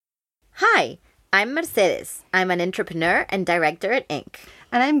Hi, I'm Mercedes. I'm an entrepreneur and director at Inc.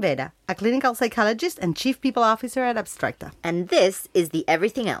 And I'm Vera, a clinical psychologist and chief people officer at Abstracta. And this is The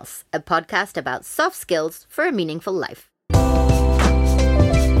Everything Else, a podcast about soft skills for a meaningful life.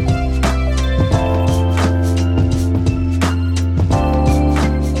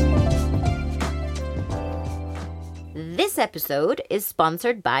 This episode is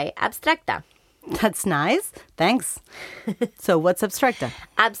sponsored by Abstracta. That's nice. Thanks. So what's Abstracta?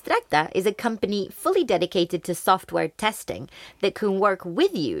 Abstracta is a company fully dedicated to software testing that can work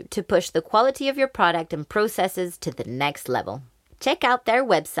with you to push the quality of your product and processes to the next level. Check out their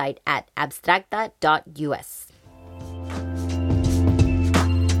website at abstracta.us.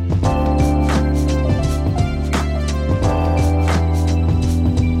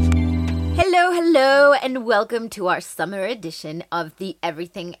 Hello, and welcome to our summer edition of The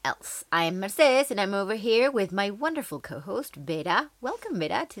Everything Else. I am Mercedes, and I'm over here with my wonderful co-host, Vera. Welcome,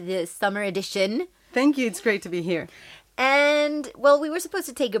 Vera, to the summer edition. Thank you. It's great to be here. And, well, we were supposed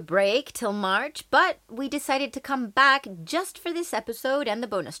to take a break till March, but we decided to come back just for this episode and the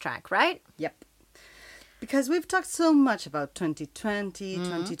bonus track, right? Yep. Because we've talked so much about 2020,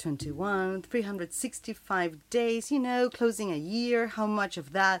 2021, 365 days, closing a year, how much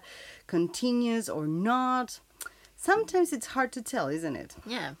of that continues or not. Sometimes it's hard to tell, isn't it?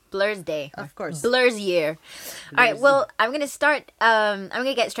 Yeah, Blur's day. Of course. Blur's year. All right, well, I'm going to start, I'm going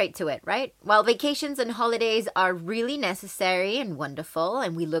to get straight to it, right? While vacations and holidays are really necessary and wonderful,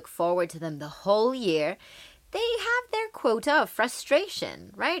 and we look forward to them the whole year, they have their quota of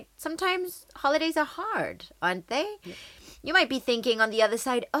frustration, right? Sometimes holidays are hard, aren't they? Yeah. You might be thinking on the other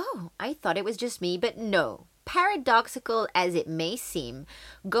side, oh, I thought it was just me, but no. Paradoxical as it may seem,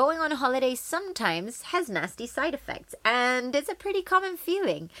 going on holidays sometimes has nasty side effects, and it's a pretty common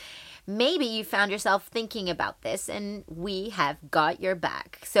feeling. Maybe you found yourself thinking about this, and we have got your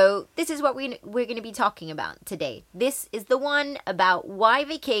back. So this is what we're going to be talking about today. This is the one about why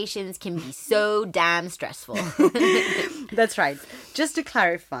vacations can be so damn stressful. That's right. Just to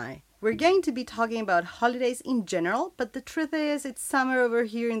clarify, we're going to be talking about holidays in general, but the truth is it's summer over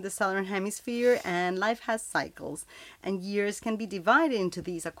here in the Southern Hemisphere and life has cycles. And years can be divided into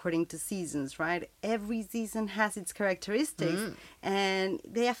these according to seasons, right? Every season has its characteristics and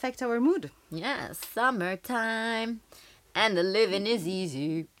they affect our mood. Yeah, summertime and the living is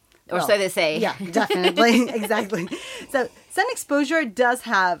easy. Or so they say. Yeah, definitely. Exactly. So sun exposure does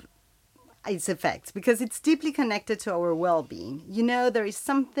have its effects because it's deeply connected to our well-being. There is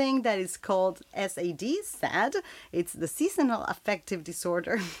something that is called SAD. It's the seasonal affective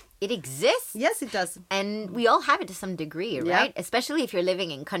disorder. It exists? Yes, it does. And we all have it to some degree, right? Yeah. Especially if you're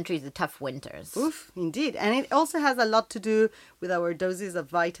living in countries with tough winters. Oof, indeed. And it also has a lot to do with our doses of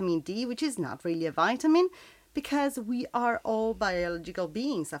vitamin D, which is not really a vitamin, because we are all biological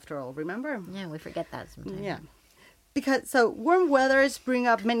beings after all, remember? Yeah, we forget that sometimes. Yeah. So warm weathers bring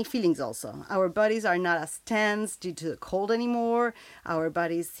up many feelings also. Our bodies are not as tense due to the cold anymore. Our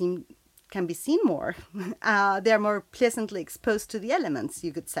bodies can be seen more. They are more pleasantly exposed to the elements,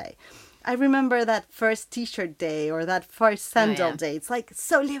 you could say. I remember that first t-shirt day or that first sandal day. It's like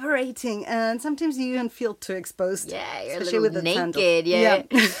so liberating, and sometimes you even feel too exposed. Yeah, you're especially a little with the naked. Yeah.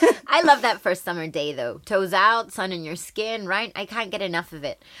 I love that first summer day though. Toes out, sun in your skin, right? I can't get enough of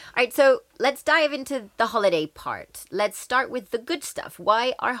it. All right, so let's dive into the holiday part. Let's start with the good stuff.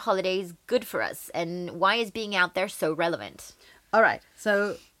 Why are holidays good for us, and why is being out there so relevant? All right,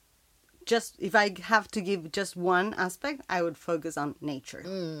 so just if I have to give just one aspect, I would focus on nature.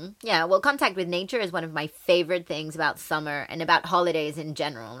 Yeah, well, contact with nature is one of my favorite things about summer and about holidays in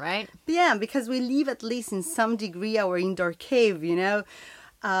general, right? Yeah, because we leave at least in some degree our indoor cave,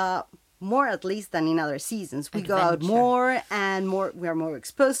 more at least than in other seasons. We go out more and more. We are more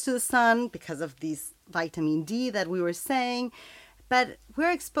exposed to the sun because of this vitamin D that we were saying. But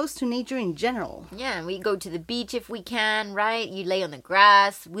we're exposed to nature in general. Yeah, we go to the beach if we can, right? You lay on the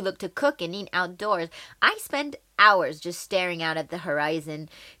grass. We look to cook and eat outdoors. I spend hours just staring out at the horizon,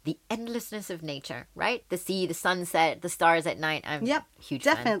 the endlessness of nature, right? The sea, the sunset, the stars at night. I'm a huge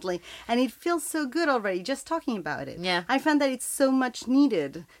definitely. fan. And it feels so good already just talking about it. Yeah. I found that it's so much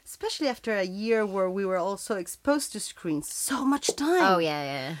needed, especially after a year where we were also exposed to screens so much time. Oh,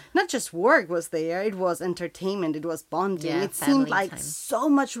 yeah. Not just work was there, it was entertainment, it was bonding. Yeah, it seemed like time. So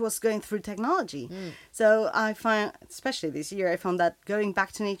much was going through technology. So I find, especially this year, I found that going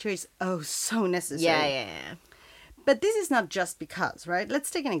back to nature is so necessary. Yeah. But this is not just because, right?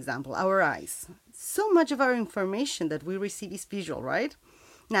 Let's take an example, our eyes. So much of our information that we receive is visual, right?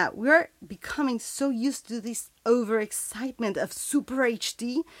 Now, we're becoming so used to this overexcitement of super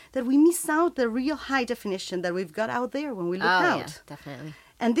HD that we miss out the real high definition that we've got out there when we look out. Yeah, definitely.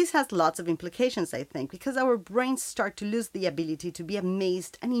 And this has lots of implications, I think, because our brains start to lose the ability to be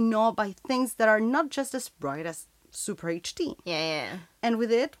amazed and in awe by things that are not just as bright as Super HD. Yeah. And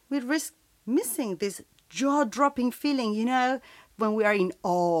with it, we risk missing this jaw-dropping feeling, when we are in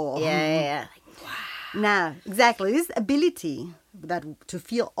awe. Yeah. Now, exactly, this ability to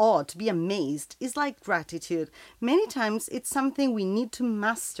feel awe, to be amazed, is like gratitude. Many times it's something we need to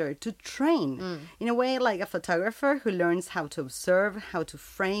master, to train. In a way, like a photographer who learns how to observe, how to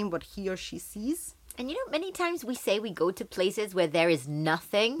frame what he or she sees. And many times we say we go to places where there is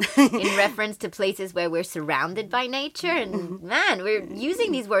nothing in reference to places where we're surrounded by nature. And man, we're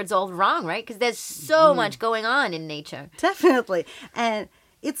using these words all wrong, right? Because there's so much going on in nature. Definitely. And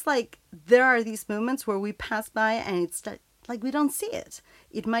it's like there are these moments where we pass by and it's like we don't see it.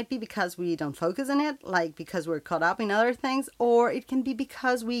 It might be because we don't focus on it, like because we're caught up in other things, or it can be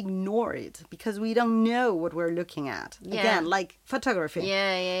because we ignore it, because we don't know what we're looking at. Yeah. Again, like photography.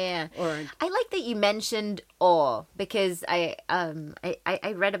 Yeah. Or I like that you mentioned awe, because I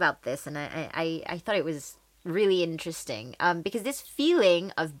read about this and I thought it was really interesting, because this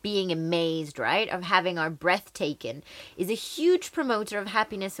feeling of being amazed, right, of having our breath taken, is a huge promoter of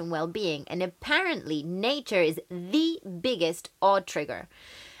happiness and well-being, and apparently nature is the biggest awe trigger.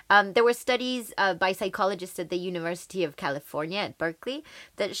 There were studies by psychologists at the University of California at Berkeley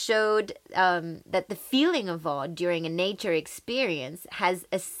that showed that the feeling of awe during a nature experience has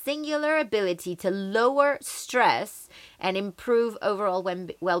a singular ability to lower stress and improve overall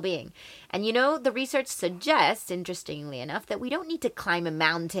well-being. And the research suggests, interestingly enough, that we don't need to climb a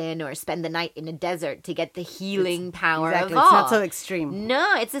mountain or spend the night in a desert to get the healing power of awe. It's not so extreme.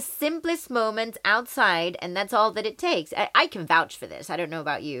 No, it's the simplest moment outside, and that's all that it takes. I can vouch for this. I don't know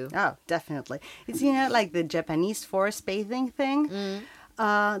about you. Oh, definitely. It's, like the Japanese forest bathing thing.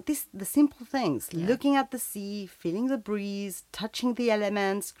 The simple things, looking at the sea, feeling the breeze, touching the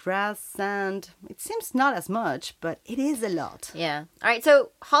elements, grass, sand. It seems not as much, but it is a lot. Yeah. All right.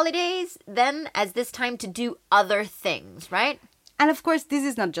 So holidays then as this time to do other things, right? And of course, this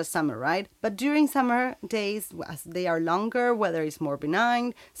is not just summer, right? But during summer days, as they are longer, weather is more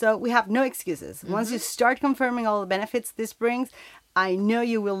benign. So we have no excuses. Once you start confirming all the benefits this brings, I know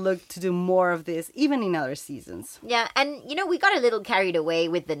you will look to do more of this, even in other seasons. Yeah, and we got a little carried away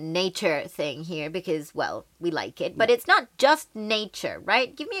with the nature thing here because, well, we like it. But it's not just nature,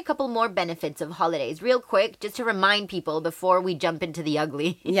 right? Give me a couple more benefits of holidays real quick, just to remind people before we jump into the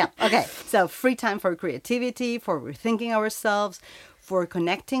ugly. Yeah, okay. So free time for creativity, for rethinking ourselves, for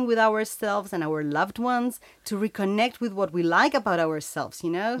connecting with ourselves and our loved ones, to reconnect with what we like about ourselves,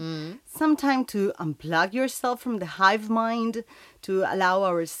 Some time to unplug yourself from the hive mind, to allow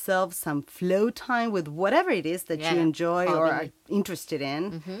ourselves some flow time with whatever it is that you enjoy or are interested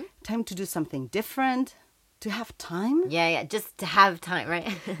in. Time to do something different, to have time. Yeah, just to have time,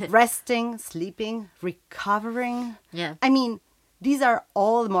 right? Resting, sleeping, recovering. Yeah. I mean, these are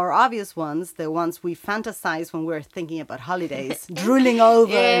all the more obvious ones, the ones we fantasize when we're thinking about holidays, drooling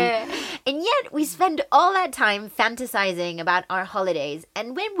over. Yeah. And yet we spend all that time fantasizing about our holidays.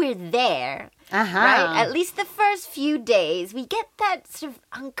 And when we're there, right, at least the first few days, we get that sort of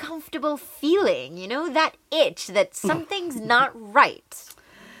uncomfortable feeling, that itch that something's not right.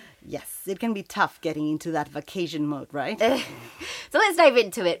 Yes, it can be tough getting into that vacation mode, right? So let's dive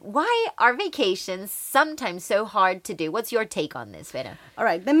into it. Why are vacations sometimes so hard to do? What's your take on this, Vera? All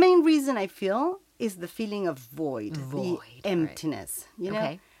right, the main reason I feel is the feeling of void, the emptiness.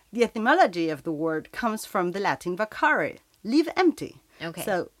 Okay. The etymology of the word comes from the Latin vacare, leave empty. Okay.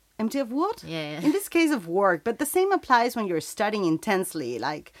 So, empty of what? Yeah. In this case of work, but the same applies when you're studying intensely,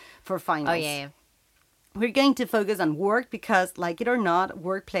 like for finals. Oh, yeah. We're going to focus on work because, like it or not,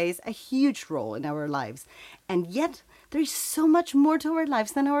 work plays a huge role in our lives. And yet, there is so much more to our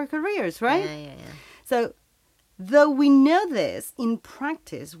lives than our careers, right? Yeah. So, though we know this, in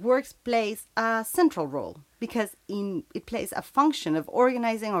practice, work plays a central role because it plays a function of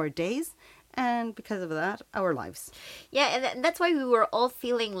organizing our days and because of that, our lives. Yeah, and that's why we were all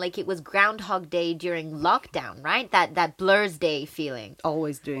feeling like it was Groundhog Day during lockdown, right? That Blur's Day feeling.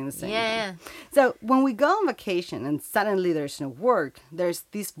 Always doing the same. Yeah. So when we go on vacation and suddenly there's no work, there's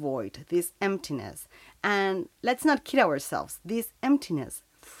this void, this emptiness. And let's not kid ourselves. This emptiness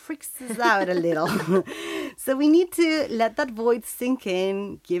freaks us out a little. So we need to let that void sink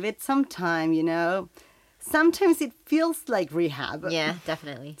in, give it some time, Sometimes it feels like rehab. Yeah,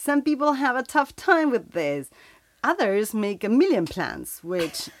 definitely. Some people have a tough time with this. Others make a million plans,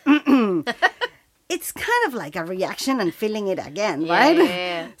 which it's kind of like a reaction and feeling it again, right?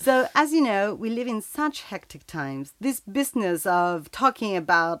 Yeah. So, as you know, we live in such hectic times. This business of talking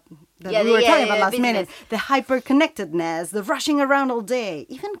about that we were talking about last minute, the hyper-connectedness, the rushing around all day.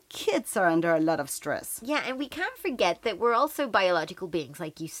 Even kids are under a lot of stress. Yeah, and we can't forget that we're also biological beings,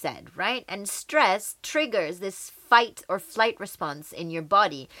 like you said, right? And stress triggers this fight or flight response in your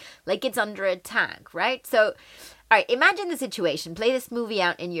body, like it's under attack, right? So, all right, imagine the situation. Play this movie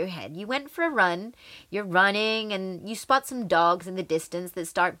out in your head. You went for a run, you're running, and you spot some dogs in the distance that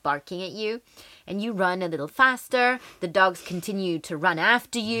start barking at you. And you run a little faster. The dogs continue to run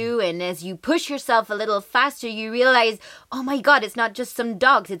after you. And as you push yourself a little faster, you realize, oh my God, it's not just some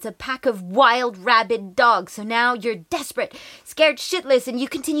dogs. It's a pack of wild, rabid dogs. So now you're desperate, scared shitless, and you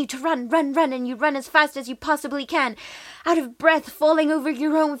continue to run. And you run as fast as you possibly can. Out of breath, falling over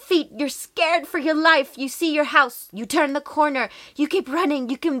your own feet. You're scared for your life. You see your house. You turn the corner. You keep running.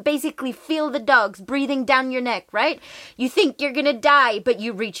 You can basically feel the dogs breathing down your neck, right? You think you're gonna die, but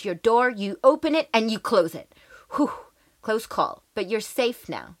you reach your door, you open it, and you close it. Whew, close call. But you're safe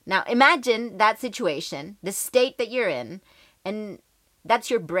now. Now imagine that situation, the state that you're in, and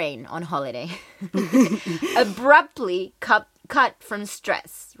that's your brain on holiday. Abruptly cut from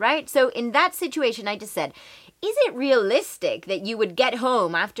stress, right? So in that situation, I just said, is it realistic that you would get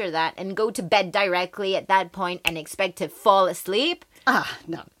home after that and go to bed directly at that point and expect to fall asleep?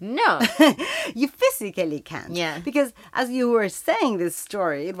 No. No. You physically can't. Yeah. Because as you were saying this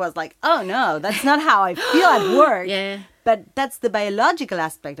story, it was like, oh no, that's not how I feel at work. Yeah. But that's the biological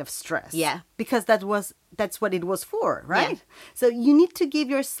aspect of stress. Yeah. Because that's what it was for, right? Yeah. So you need to give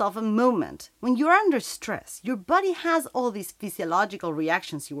yourself a moment. When you're under stress, your body has all these physiological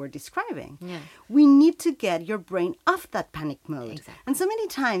reactions you were describing. Yeah. We need to get your brain off that panic mode. Exactly. And so many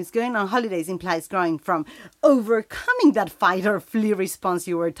times going on holidays implies going from overcoming that fight or flee response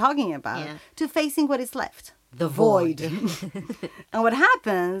you were talking about to facing what is left. The void. And what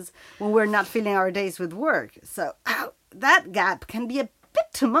happens when we're not filling our days with work? So that gap can be a bit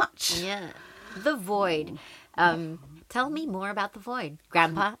too much. Yeah. The void. Tell me more about the void,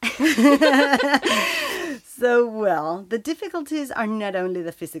 Grandpa. So, well, the difficulties are not only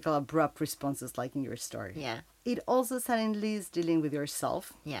the physical abrupt responses like in your story. Yeah. It also suddenly is dealing with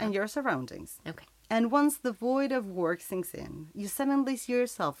yourself and your surroundings. Okay. And once the void of work sinks in, you suddenly see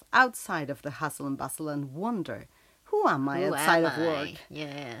yourself outside of the hustle and bustle and wonder, who am I outside of work?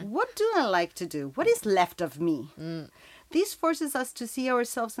 Yeah. What do I like to do? What is left of me? This forces us to see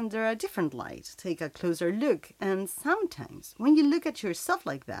ourselves under a different light, take a closer look. And sometimes when you look at yourself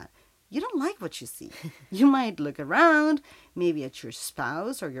like that, you don't like what you see. You might look around, maybe at your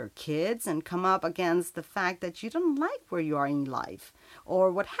spouse or your kids, and come up against the fact that you don't like where you are in life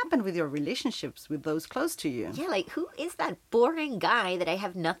or what happened with your relationships with those close to you. Yeah, like, who is that boring guy that I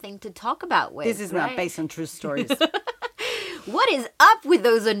have nothing to talk about with? This is not based on true stories. What is up with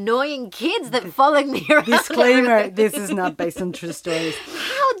those annoying kids that follow me around? Disclaimer, this is not based on true stories.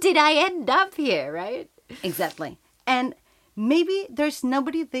 How did I end up here, right? Exactly. And maybe there's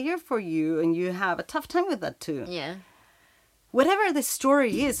nobody there for you and you have a tough time with that too. Yeah. Whatever the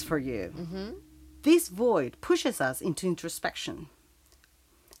story is for you, this void pushes us into introspection.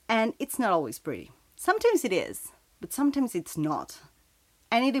 And it's not always pretty. Sometimes it is, but sometimes it's not.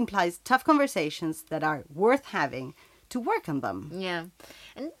 And it implies tough conversations that are worth having to work on them. Yeah.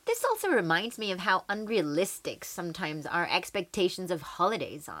 And this also reminds me of how unrealistic sometimes our expectations of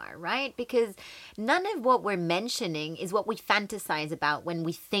holidays are, right? Because none of what we're mentioning is what we fantasize about when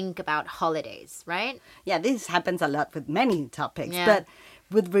we think about holidays, right? Yeah, this happens a lot with many topics, Yeah. but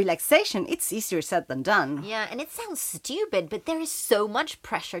with relaxation, it's easier said than done. Yeah, and it sounds stupid, but there is so much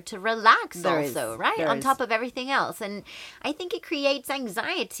pressure to relax right? On top of everything else. And I think it creates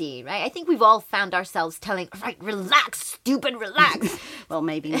anxiety, right? I think we've all found ourselves telling, right, relax, stupid, relax. Well,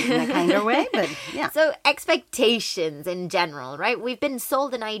 maybe in a kinder way, but yeah. So expectations in general, right? We've been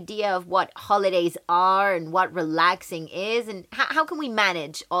sold an idea of what holidays are and what relaxing is. And how can we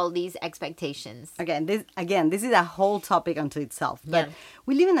manage all these expectations? Again, this is a whole topic unto itself. But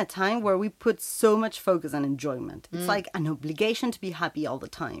we live in a time where we put so much focus on enjoyment. It's like an obligation to be happy all the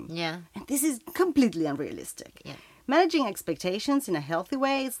time. Yeah. And this is completely unrealistic. Yeah. Managing expectations in a healthy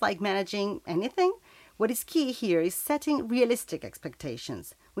way is like managing anything. What is key here is setting realistic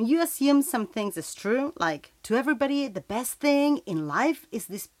expectations. When you assume some things as true, like to everybody, the best thing in life is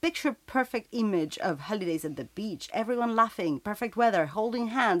this picture-perfect image of holidays at the beach, everyone laughing, perfect weather, holding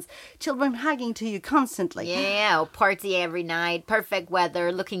hands, children hugging to you constantly. Yeah, party every night, perfect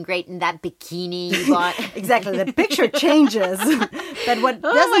weather, looking great in that bikini you bought. Exactly, the picture changes. But what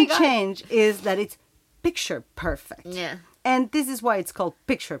doesn't change is that it's picture perfect. Yeah. And this is why it's called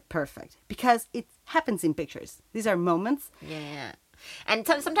picture perfect, because it happens in pictures. These are moments. Yeah. And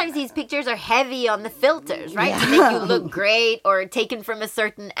sometimes these pictures are heavy on the filters, right? To make you look great or taken from a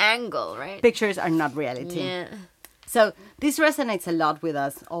certain angle, right? Pictures are not reality. Yeah. So this resonates a lot with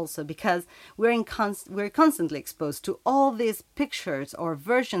us also because we're constantly exposed to all these pictures or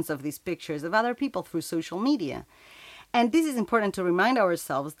versions of these pictures of other people through social media. And this is important to remind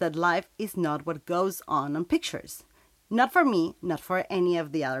ourselves that life is not what goes on pictures. Not for me, not for any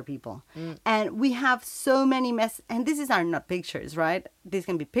of the other people. And we have so many and these are not pictures, right? These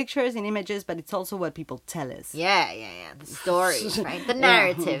can be pictures and images, but it's also what people tell us. Yeah. The stories, right? The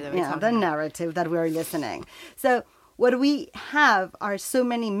narrative that we're talking about. Narrative that we're listening. So what we have are so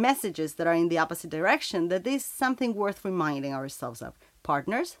many messages that are in the opposite direction that this is something worth reminding ourselves of.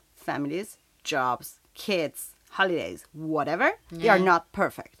 Partners, families, jobs, kids, holidays, whatever, they are not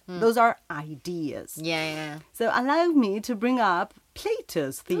perfect. Those are ideas. Yeah. So allow me to bring up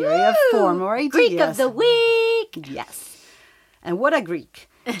Plato's theory of form or ideas. Greek of the week! Yes. And what a Greek.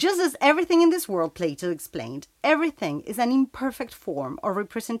 Just as everything in this world, Plato explained, everything is an imperfect form or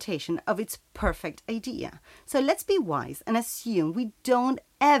representation of its perfect idea. So let's be wise and assume we don't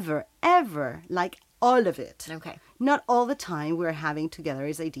ever like all of it. Okay. Not all the time we're having together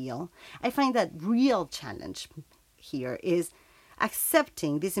is ideal. I find that real challenge here is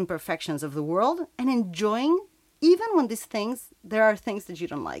accepting these imperfections of the world and enjoying even when there are things that you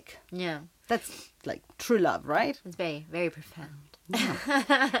don't like. Yeah. That's like true love, right? It's very, very profound.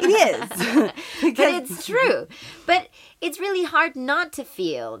 It is. But it's true. But it's really hard not to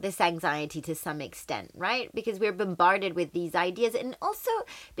feel this anxiety to some extent, right? Because we're bombarded with these ideas. And also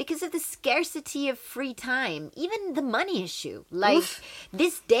because of the scarcity of free time. Even the money issue. Like,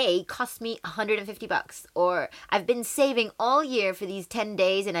 this day cost me $150. Or I've been saving all year for these 10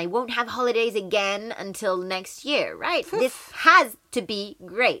 days and I won't have holidays again until next year, right? This has to be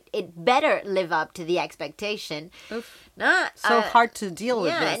great. It better live up to the expectation. So hard to deal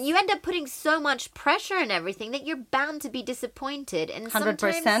with this. Yeah, and you end up putting so much pressure and everything that you're bound to be disappointed. And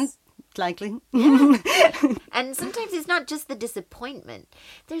 100% likely. And sometimes it's not just the disappointment.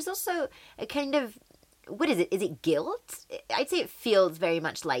 There's also a kind of, what is it? Is it guilt? I'd say it feels very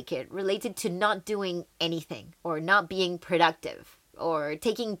much like it, related to not doing anything or not being productive. Or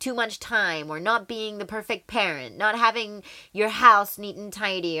taking too much time, or not being the perfect parent, not having your house neat and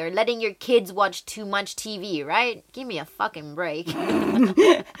tidy, or letting your kids watch too much TV, right? Give me a fucking break.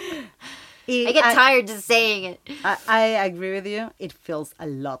 I get tired just saying it. I agree with you. It feels a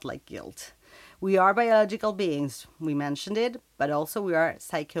lot like guilt. We are biological beings. We mentioned it, but also we are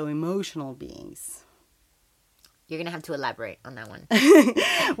psycho-emotional beings. You're going to have to elaborate on that one.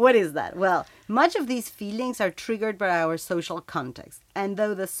 What is that? Well, much of these feelings are triggered by our social context. And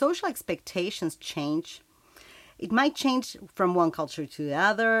though the social expectations change, it might change from one culture to the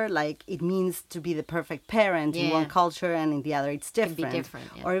other. Like, it means to be the perfect parent in one culture and in the other it's different. It can be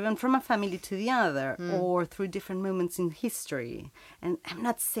different, yeah. Or even from a family to the other, or through different moments in history. And I'm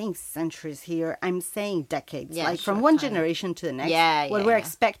not saying centuries here, I'm saying decades. Yeah, like from one generation to the next. What we're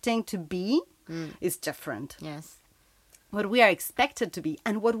expecting to be is different. Yes. What we are expected to be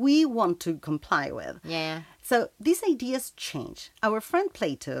and what we want to comply with. Yeah. So these ideas change. Our friend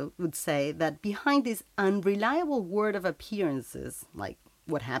Plato would say that behind this unreliable world of appearances, like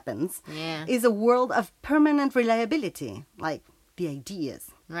what happens, is a world of permanent reliability, like the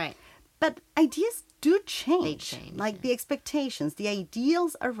ideas. Right. But ideas do change. They change. Like the expectations, the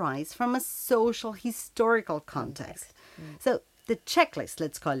ideals arise from a social, historical context. So the checklist,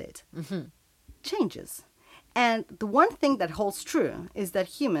 let's call it, changes. And the one thing that holds true is that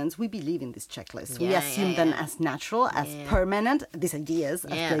humans, we believe in this checklist. We assume them as natural, as permanent, these ideas,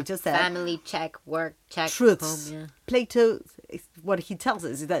 as Plato said. Family check, work check, truths. home, Plato, what he tells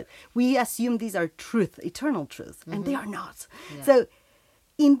us is that we assume these are truth, eternal truth, and they are not. Yeah. So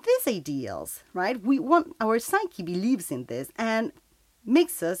in these ideals, right, we want, our psyche believes in this and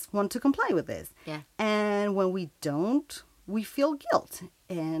makes us want to comply with this. Yeah. And when we don't, we feel guilt.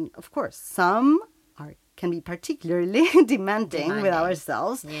 And of course, some can be particularly demanding with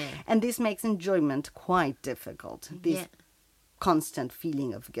ourselves. Yeah. And this makes enjoyment quite difficult. This constant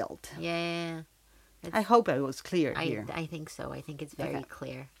feeling of guilt. Yeah. I hope I was clear here. I think so. I think it's very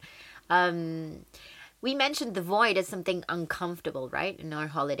clear. We mentioned the void as something uncomfortable, right, in our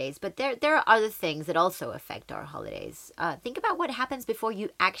holidays. But there are other things that also affect our holidays. Think about what happens before you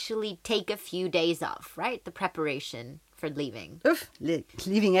actually take a few days off, right? The preparation for leaving. Oof,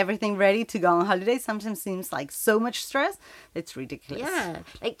 leaving everything ready to go on holiday sometimes seems like so much stress. It's ridiculous. Yeah.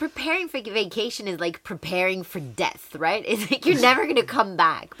 Like preparing for vacation is like preparing for death, right? It's like you're never going to come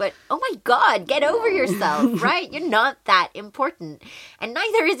back. But oh my God, get over yourself, right? You're not that important. And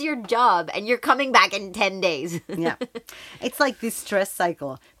neither is your job. And you're coming back in 10 days. Yeah. It's like this stress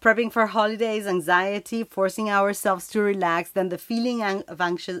cycle. Prepping for holidays, anxiety, forcing ourselves to relax, then the feeling of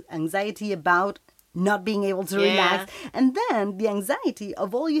anxiety about not being able to relax, and then the anxiety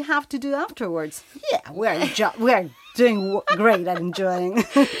of all you have to do afterwards. Yeah, we're doing great and enjoying.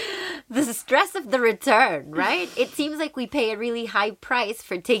 The stress of the return, right? It seems like we pay a really high price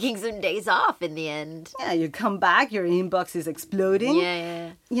for taking some days off in the end. Yeah, you come back, your inbox is exploding.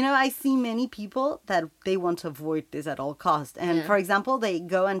 Yeah. You know, I see many people that they want to avoid this at all costs. And for example, they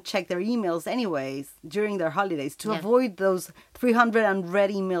go and check their emails anyways during their holidays to avoid those 300 unread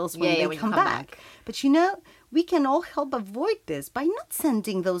emails when they come back. But you know, we can all help avoid this by not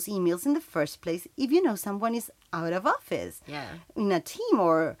sending those emails in the first place if you know someone is out of office. Yeah. In a team,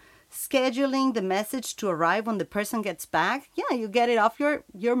 or scheduling the message to arrive when the person gets back. Yeah, you get it off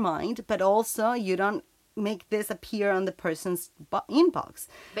your mind, but also you don't make this appear on the person's inbox.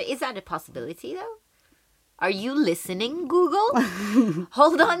 But is that a possibility though? Are you listening, Google?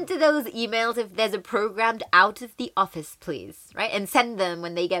 Hold on to those emails if there's a programmed out of the office, please, right? And send them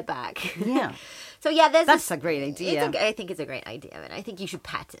when they get back. Yeah. So yeah, that's a great idea. I think it's a great idea, and I think you should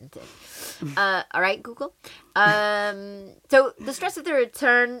patent it. All right, Google. So the stress of the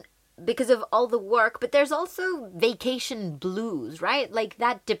return because of all the work, but there's also vacation blues, right? Like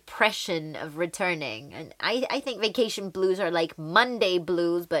that depression of returning. And I think vacation blues are like Monday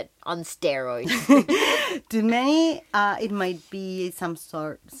blues, but on steroids. To many, it might be some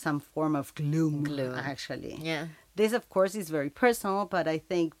form of gloom, actually. Yeah. This, of course, is very personal, but I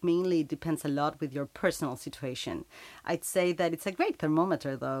think mainly it depends a lot with your personal situation. I'd say that it's a great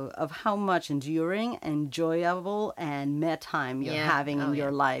thermometer, though, of how much enduring, enjoyable, and me time you're having in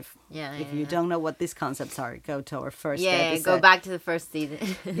your life. Yeah. If you don't know what these concepts are, go to our first episode. Go back to the first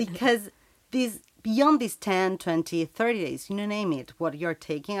season. Because beyond these 10, 20, 30 days, you name it, what you're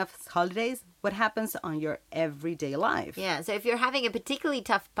taking as holidays, what happens on your everyday life. Yeah, so if you're having a particularly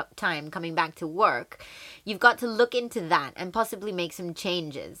tough time coming back to work, you've got to look into that and possibly make some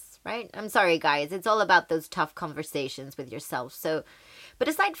changes, right? I'm sorry, guys. It's all about those tough conversations with yourself. But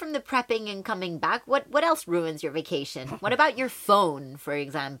aside from the prepping and coming back, what else ruins your vacation? What about your phone, for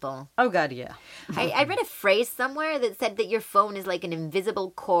example? Oh, God, yeah. I read a phrase somewhere that said that your phone is like an invisible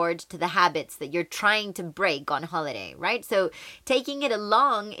cord to the habits that you're trying to break on holiday, right? So taking it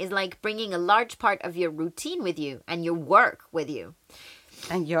along is like bringing a large part of your routine with you and your work with you.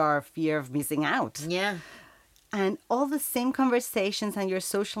 And your fear of missing out. Yeah. And all the same conversations on your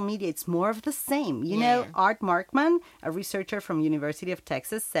social media, it's more of the same. You know, Art Markman, a researcher from University of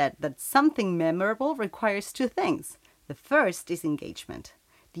Texas, said that something memorable requires two things. The first is engagement,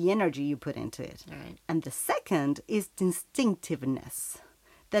 the energy you put into it. Right. And the second is distinctiveness.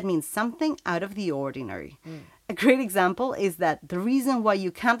 That means something out of the ordinary. A great example is that the reason why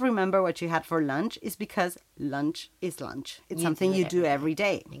you can't remember what you had for lunch is because lunch is lunch. It's something you do every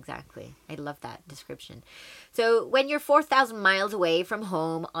day. Exactly. I love that description. So when you're 4,000 miles away from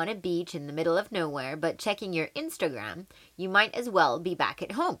home on a beach in the middle of nowhere, but checking your Instagram, you might as well be back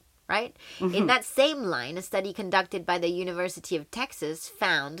at home. Right? Mm-hmm. In that same line, a study conducted by the University of Texas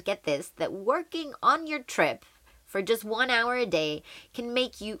found, get this, that working on your trip for just 1 hour a day can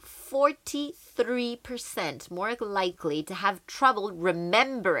make you 43% more likely to have trouble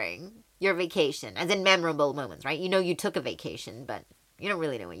remembering your vacation, as in memorable moments, right? You know you took a vacation, but you don't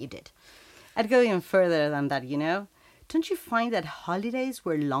really know what you did. I'd go even further than that, you know? Don't you find that holidays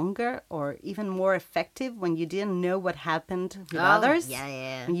were longer or even more effective when you didn't know what happened with others?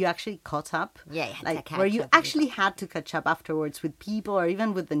 Yeah. When you actually caught up? Yeah, where you actually had to catch up afterwards with people or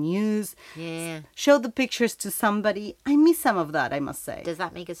even with the news. Yeah. Show the pictures to somebody. I miss some of that, I must say. Does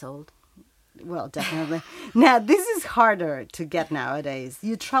that make us old? Well, definitely. Now, this is harder to get nowadays.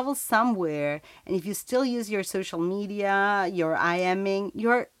 You travel somewhere, and if you still use your social media, your IMing,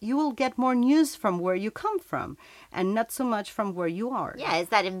 you will get more news from where you come from, and not so much from where you are. Yeah, it's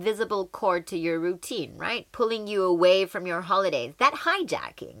that invisible cord to your routine, right? Pulling you away from your holidays. That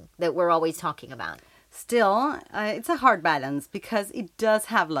hijacking that we're always talking about. Still, it's a hard balance because it does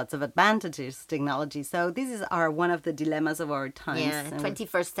have lots of advantages, technology. So this is one of the dilemmas of our times. Yeah,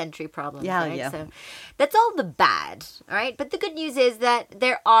 21st century problems, yeah, right? Yeah. So that's all the bad, all right? But the good news is that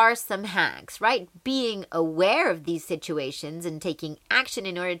there are some hacks, right? Being aware of these situations and taking action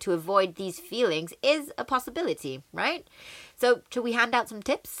in order to avoid these feelings is a possibility, right? So should we hand out some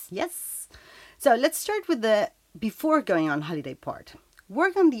tips? Yes. So let's start with the before going on holiday part.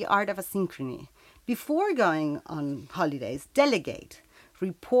 Work on the art of asynchrony. Before going on holidays, delegate.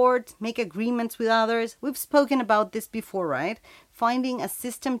 Report, make agreements with others. We've spoken about this before, right? Finding a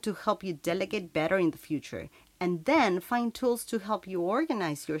system to help you delegate better in the future. And then find tools to help you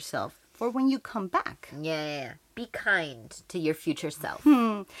organize yourself for when you come back. Yeah. Be kind to your future self.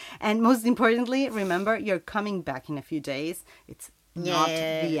 And most importantly, remember, you're coming back in a few days. It's not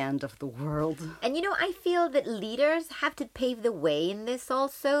the end of the world. And I feel that leaders have to pave the way in this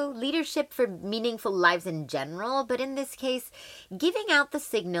also. Leadership for meaningful lives in general, but in this case, giving out the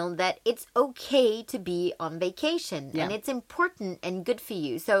signal that it's okay to be on vacation and it's important and good for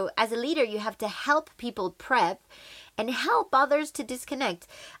you. So as a leader, you have to help people prep and help others to disconnect.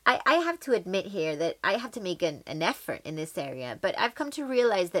 I have to admit here that I have to make an effort in this area, but I've come to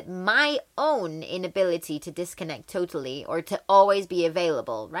realize that my own inability to disconnect totally or to always be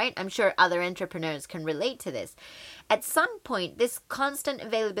available, right? I'm sure other entrepreneurs can relate to this. At some point, this constant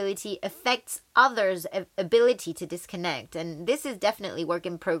availability affects others' ability to disconnect. And this is definitely work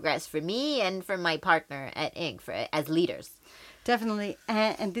in progress for me and for my partner at Inc. as leaders. Definitely.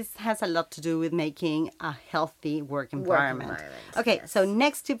 And this has a lot to do with making a healthy work environment. Okay, yes. So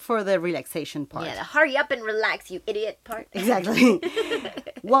next tip for the relaxation part. Yeah, the hurry up and relax, you idiot part. Exactly.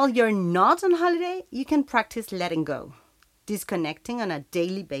 While you're not on holiday, you can practice letting go. Disconnecting on a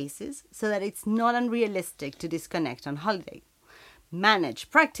daily basis so that it's not unrealistic to disconnect on holiday.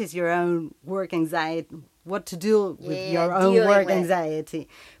 Practice your own work anxiety, what to do with your own work anxiety.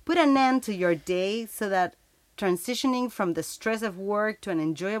 Put an end to your day so that transitioning from the stress of work to an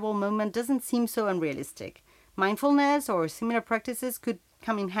enjoyable moment doesn't seem so unrealistic. Mindfulness or similar practices could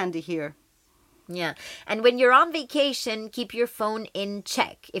come in handy here. Yeah. And when you're on vacation, keep your phone in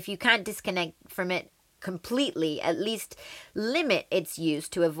check. If you can't disconnect from it completely, at least limit its use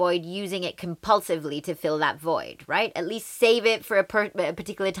to avoid using it compulsively to fill that void, right? At least save it for a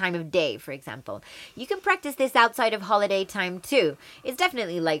particular time of day, for example. You can practice this outside of holiday time too. It's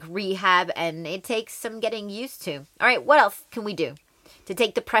definitely like rehab and it takes some getting used to. All right, what else can we do to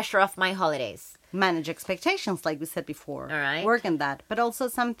take the pressure off my holidays? Manage expectations, like we said before. All right. Work on that. But also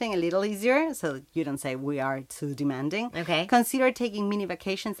something a little easier, so you don't say we are too demanding. Okay. Consider taking mini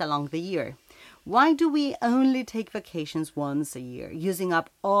vacations along the year. Why do we only take vacations once a year, using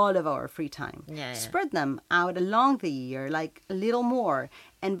up all of our free time? Yeah. Spread them out along the year, like a little more.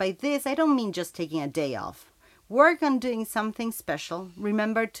 And by this, I don't mean just taking a day off. Work on doing something special.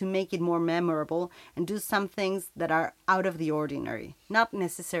 Remember to make it more memorable and do some things that are out of the ordinary, not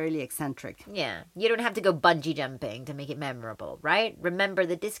necessarily eccentric. Yeah, you don't have to go bungee jumping to make it memorable, right? Remember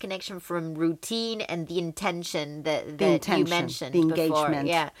the disconnection from routine and the intention that you mentioned the before. engagement.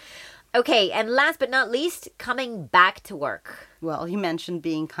 Yeah. Okay, and last but not least, coming back to work. Well, you mentioned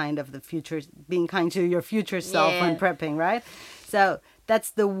being kind to your future self when prepping, right? So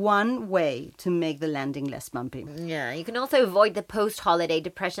that's the one way to make the landing less bumpy. Yeah, you can also avoid the post-holiday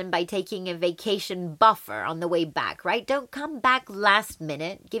depression by taking a vacation buffer on the way back, right? Don't come back last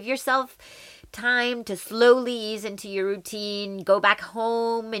minute. Give yourself time to slowly ease into your routine, go back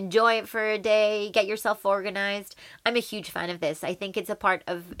home, enjoy it for a day, get yourself organized. I'm a huge fan of this. I think it's a part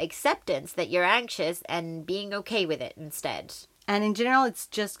of acceptance that you're anxious and being okay with it instead. And in general, it's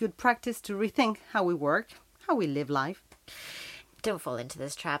just good practice to rethink how we work, how we live life. Don't fall into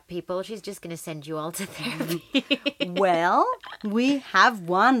this trap, people. She's just going to send you all to therapy. Well, we have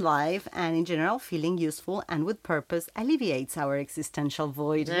one life, and in general, feeling useful and with purpose alleviates our existential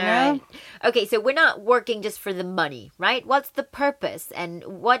void. Right. Okay, so we're not working just for the money, right? What's the purpose, and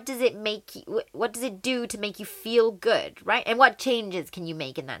what does it do to make you feel good, right? And what changes can you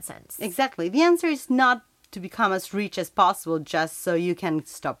make in that sense? Exactly. The answer is not to become as rich as possible just so you can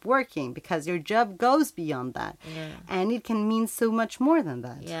stop working, because your job goes beyond that. Yeah. And it can mean so much more than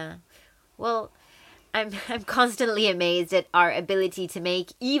that. Yeah. Well, I'm constantly amazed at our ability to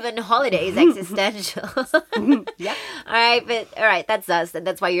make even holidays existential. Yeah. All right, that's us, and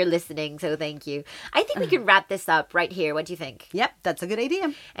that's why you're listening, so thank you. I think we can wrap this up right here. What do you think? Yep, that's a good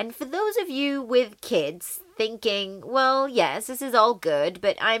idea. And for those of you with kids thinking, well, yes, this is all good,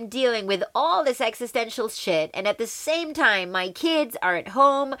 but I'm dealing with all this existential shit, and at the same time, my kids are at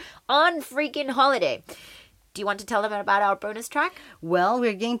home on freaking holiday. Do you want to tell them about our bonus track? Well,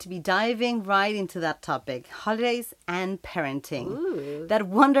 we're going to be diving right into that topic, holidays and parenting. Ooh. That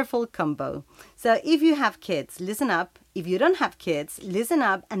wonderful combo. So if you have kids, listen up. If you don't have kids, listen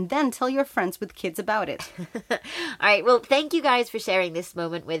up and then tell your friends with kids about it. All right. Well, thank you guys for sharing this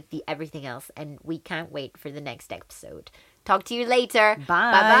moment with the everything else, and we can't wait for the next episode. Talk to you later.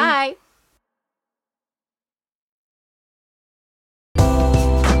 Bye. Bye-bye.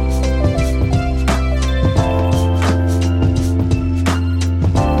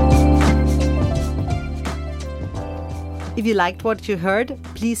 If you liked what you heard,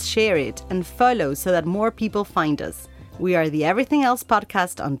 please share it and follow so that more people find us. We are the Everything Else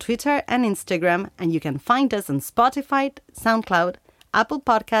Podcast on Twitter and Instagram, and you can find us on Spotify, SoundCloud, Apple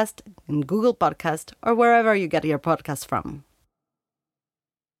Podcast, and Google Podcast, or wherever you get your podcast from.